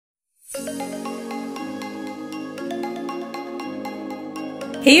Hey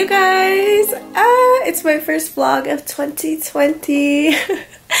you guys! It's my first vlog of 2020.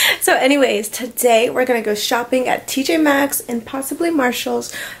 So anyways, today we're gonna go shopping at TJMAXX and possibly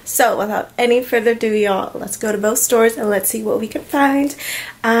Marshall's. So without any further ado, y'all, let's go to both stores and let's see what we can find.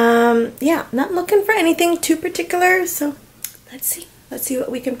 Yeah, not looking for anything too particular, so let's see what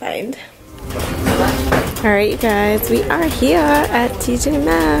we can find. Alright you guys, we are here at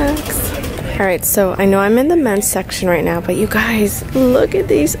TJMAXX. Alright, so I know I'm in the men's section right now, but you guys, look at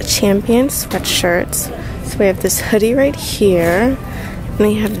these Champion sweatshirts. So we have this hoodie right here, and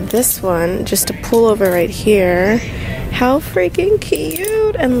we have this one, just a pullover right here. How freaking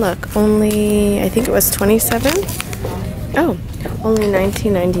cute! And look, only, I think it was 27? Oh, only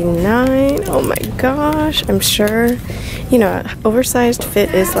 $19.99. Oh my gosh, I'm sure, you know, oversized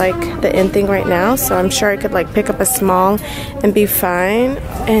fit is like the in thing right now, so I'm sure I could like pick up a small and be fine.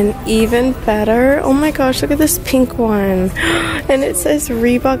 And even better, oh my gosh, look at this pink one, and it says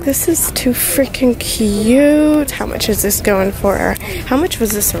Reebok. This is too freaking cute. How much is this going for? How much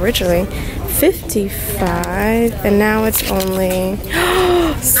was this originally? $55, and now it's only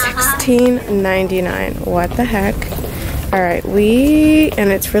 $16.99. What the heck? Alright,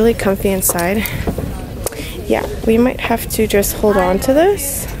 and it's really comfy inside. Yeah, we might have to just hold on to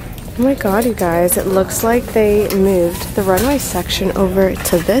this. Oh my god, you guys, it looks like they moved the runway section over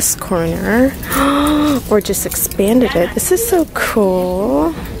to this corner. Or just expanded it. This is so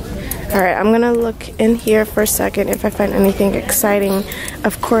cool. Alright, I'm gonna look in here for a second. If I find anything exciting,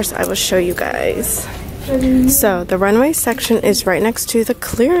 of course I will show you guys. So the runway section is right next to the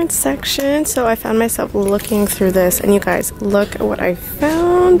clearance section, so I found myself looking through this, and you guys, look at what I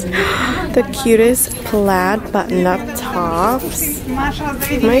found. The cutest plaid button-up tops.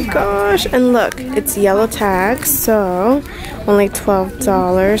 Oh my gosh, and look, it's yellow tag, so only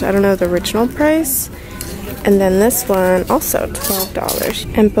 $12. I don't know the original price. And then this one, also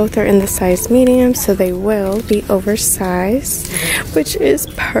 $12. And both are in the size medium, so they will be oversized, which is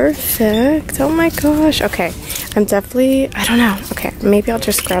perfect. Oh my gosh. Okay, I'm definitely, I don't know. Okay, maybe I'll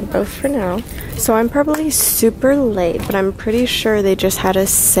just grab both for now. So I'm probably super late, but I'm pretty sure they just had a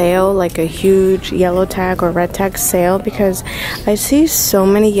sale, like a huge yellow tag or red tag sale, because I see so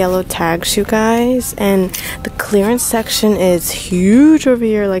many yellow tags, you guys, and the clearance section is huge over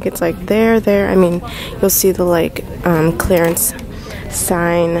here. Like, it's like there. I mean, you'll see the like clearance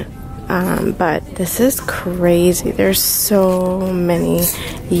sign, but this is crazy. There's so many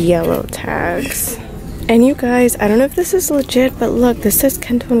yellow tags. And you guys, I don't know if this is legit, but look, this says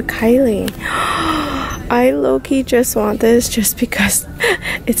Kendall and Kylie. I low-key just want this just because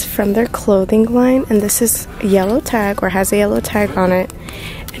it's from their clothing line, and this is a yellow tag, or has a yellow tag on it,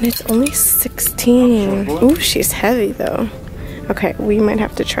 and it's only $16. Ooh, she's heavy though. Okay, we might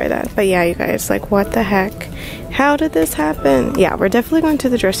have to try that. But yeah, you guys, like, what the heck? How did this happen? Yeah, we're definitely going to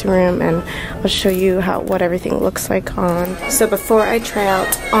the dressing room, and I'll show you what everything looks like on. So before I try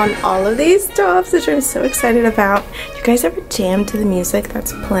out on all of these tops, which I'm so excited about, you guys ever jam to the music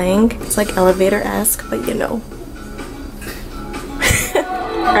that's playing? It's like elevator-esque, but you know.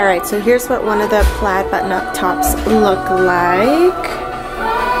 Alright, so here's what one of the plaid button-up tops look like.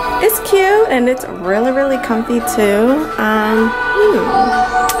 It's cute, and it's really comfy too.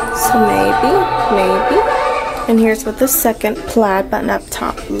 So maybe. And here's what the second plaid button-up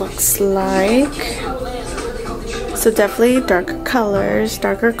top looks like. So definitely darker colors,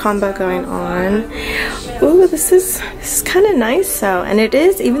 darker combo going on. Ooh, this is kind of nice though, and it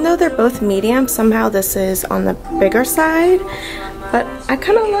is, even though they're both medium, somehow this is on the bigger side, but I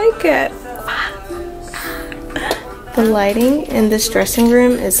kind of like it. The lighting in this dressing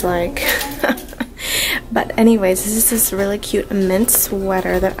room is like but anyways, this is this really cute mint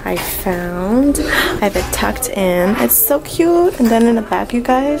sweater that I found. I have it tucked in. It's so cute. And then in the back, you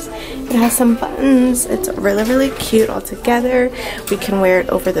guys, it has some buttons. It's really cute all together. We can wear it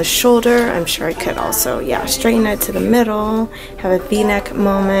over the shoulder. I'm sure I could also, yeah, straighten it to the middle, have a v-neck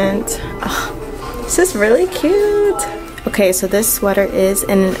moment. Oh, this is really cute. Okay, so this sweater is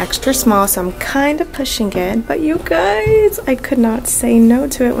in an extra small, so I'm kind of pushing it, but you guys, I could not say no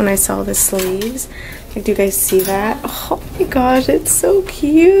to it when I saw the sleeves. Like, do you guys see that? Oh my gosh, it's so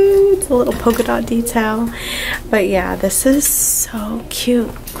cute. A little polka dot detail. But yeah, this is so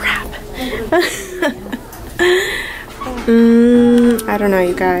cute. Crap. I don't know,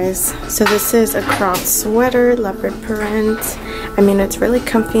 you guys. So this is a cropped sweater, leopard print. I mean, it's really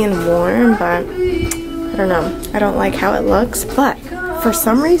comfy and warm, but I don't know. I don't like how it looks, but for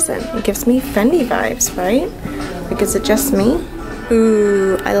some reason, it gives me Fendi vibes, right? Like, is it just me?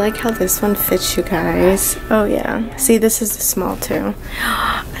 Ooh, I like how this one fits, you guys. Oh yeah. See, this is the small too.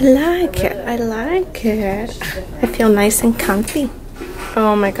 I like it. I like it. I feel nice and comfy.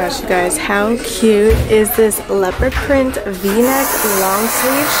 Oh my gosh, you guys. How cute is this leopard print v-neck long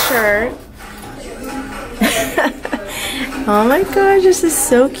sleeve shirt? Oh my gosh, this is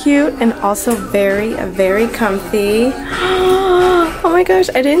so cute and also very, very comfy. Oh my gosh,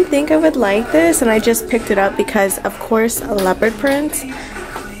 I didn't think I would like this, and I just picked it up because, of course, leopard print,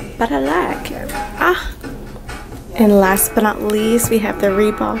 but I like it. And last but not least, we have the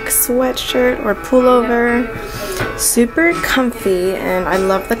Reebok sweatshirt or pullover. Super comfy, and I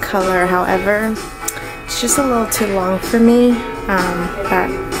love the color. However, it's just a little too long for me, but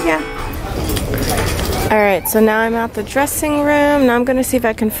yeah. Alright, so now I'm at the dressing room. Now I'm going to see if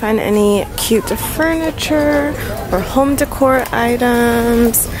I can find any cute furniture or home decor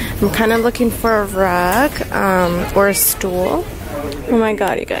items. I'm kind of looking for a rug or a stool. Oh my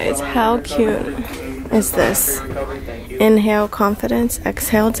god, you guys, how cute is this? Inhale confidence,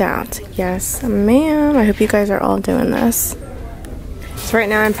 exhale doubt. Yes, ma'am. I hope you guys are all doing this. So right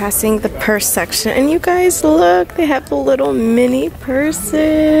now I'm passing the purse section, and you guys look, they have the little mini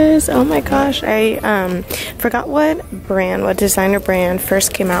purses. Oh my gosh, I forgot what designer brand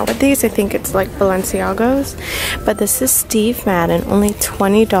first came out with these. I think it's like Balenciaga's, but this is Steve Madden, only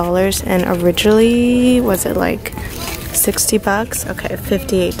 $20, and originally was it like 60 bucks? Okay,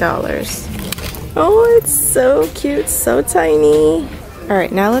 $58. Oh, it's so cute, so tiny.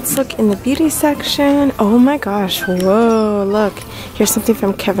 Alright, now let's look in the beauty section. Oh my gosh, whoa, look. Here's something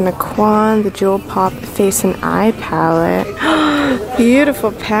from Kevin Aquan, the Jewel Pop Face and Eye Palette.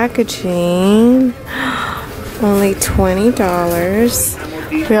 Beautiful packaging. Only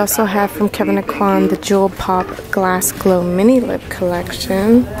 $20. We also have from Kevin Aquan, the Jewel Pop Glass Glow Mini Lip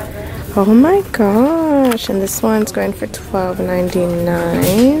Collection. Oh my gosh, and this one's going for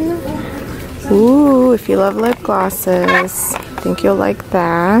 $12.99. Ooh, if you love lip glosses, I think you'll like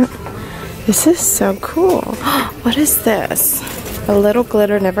that. This is so cool. What is this? A little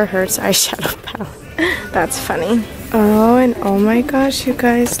glitter never hurts eyeshadow palette. That's funny. Oh, and oh my gosh, you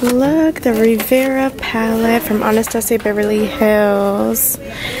guys, look. The Rivera palette from Anastasia Beverly Hills.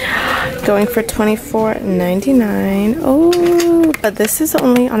 Going for $24.99. Oh, but this is the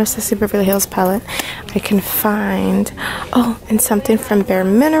only Anastasia Beverly Hills palette I can find. Oh, and something from Bare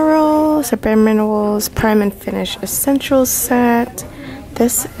Minerals. A Bare Minerals Prime and Finish Essentials set.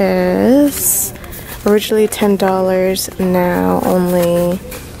 This is originally $10,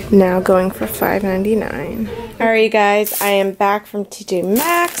 now going for $5.99. Alright, you guys, I am back from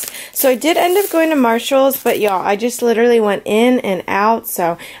TJMAXX. So I did end up going to Marshall's, but y'all, I just literally went in and out,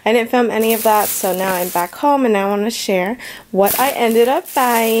 so I didn't film any of that. So now I'm back home, and I want to share what I ended up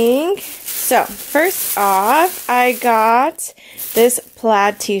buying. So first off, I got this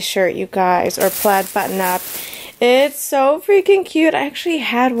plaid t-shirt, you guys, or plaid button-up. It's so freaking cute. I actually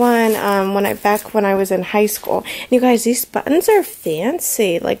had one back when I was in high school. And you guys, these buttons are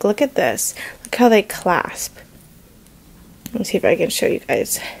fancy. Like, look at this. Look how they clasp. Let me see if I can show you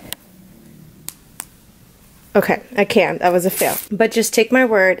guys. Okay, I can't. That was a fail. But just take my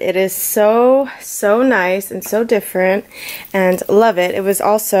word. It is so, so nice and so different. And love it. It was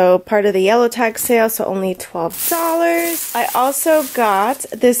also part of the yellow tag sale, so only $12. I also got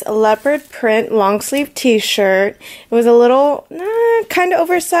this leopard print long sleeve t-shirt. It was a little, kind of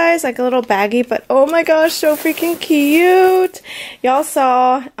oversized, like a little baggy, but oh my gosh, so freaking cute. Y'all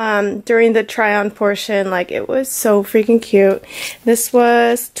saw during the try-on portion, like it was so freaking cute. This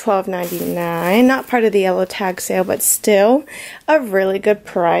was $12.99. Not part of the yellow tag sale, but still a really good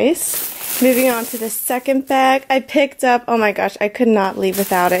price. Moving on to the second bag, I picked up, oh my gosh, I could not leave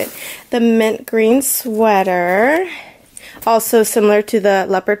without it, the mint green sweater. Also similar to the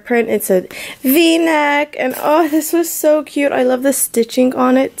leopard print, it's a v-neck, and oh, this was so cute. I love the stitching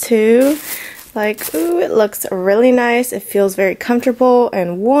on it too. Like, ooh, it looks really nice. It feels very comfortable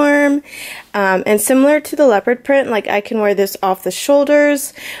and warm. And similar to the leopard print, like I can wear this off the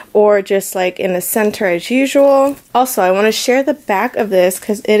shoulders or just like in the center as usual. Also, I want to share the back of this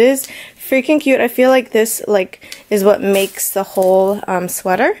because it is freaking cute. I feel like this is what makes the whole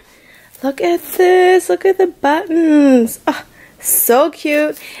sweater. Look at this. Look at the buttons. Oh, so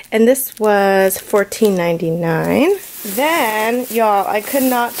cute. And this was $14.99. Then, y'all, I could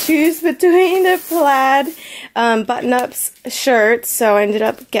not choose between the plaid button-up shirts, so I ended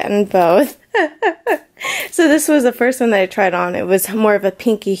up getting both. So this was the first one that I tried on. It was more of a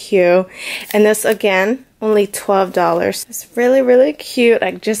pinky hue. And this, again, only $12. It's really, really cute.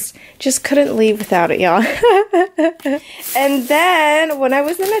 I just couldn't leave without it, y'all. And then, when I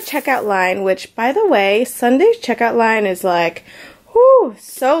was in the checkout line, which, by the way, Sunday's checkout line is like, Whew,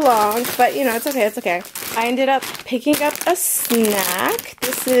 so long, but you know, it's okay, it's okay. I ended up picking up a snack.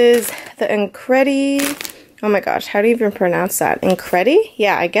 This is the Incredi, oh my gosh, how do you even pronounce that? Incredi?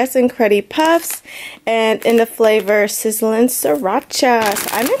 Yeah, I guess Incredi Puffs, and in the flavor Sizzlin' Sriracha.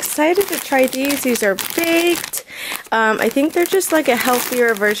 So I'm excited to try these. These are baked. I think they're just like a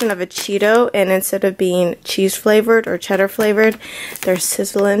healthier version of a Cheeto, and instead of being cheese flavored or cheddar flavored, they're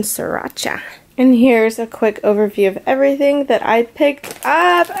Sizzlin' Sriracha. And here's a quick overview of everything that I picked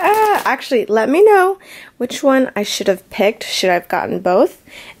up. Actually, let me know which one I should have picked. Should I have gotten both?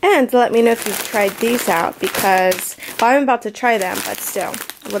 And let me know if you've tried these out, because, well, I'm about to try them, but still,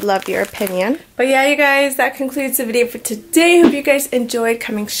 I would love your opinion. But yeah, you guys, that concludes the video for today. Hope you guys enjoyed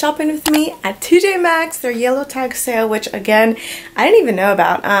coming shopping with me at TJMAXX, their yellow tag sale, which, again, I didn't even know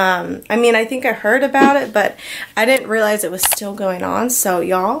about. I mean, I think I heard about it, but I didn't realize it was still going on. So,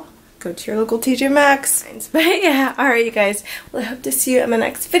 y'all, go to your local TJMAXX. But yeah, alright you guys, well, I hope to see you in my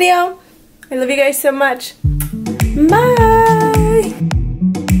next video. I love you guys so much. Bye!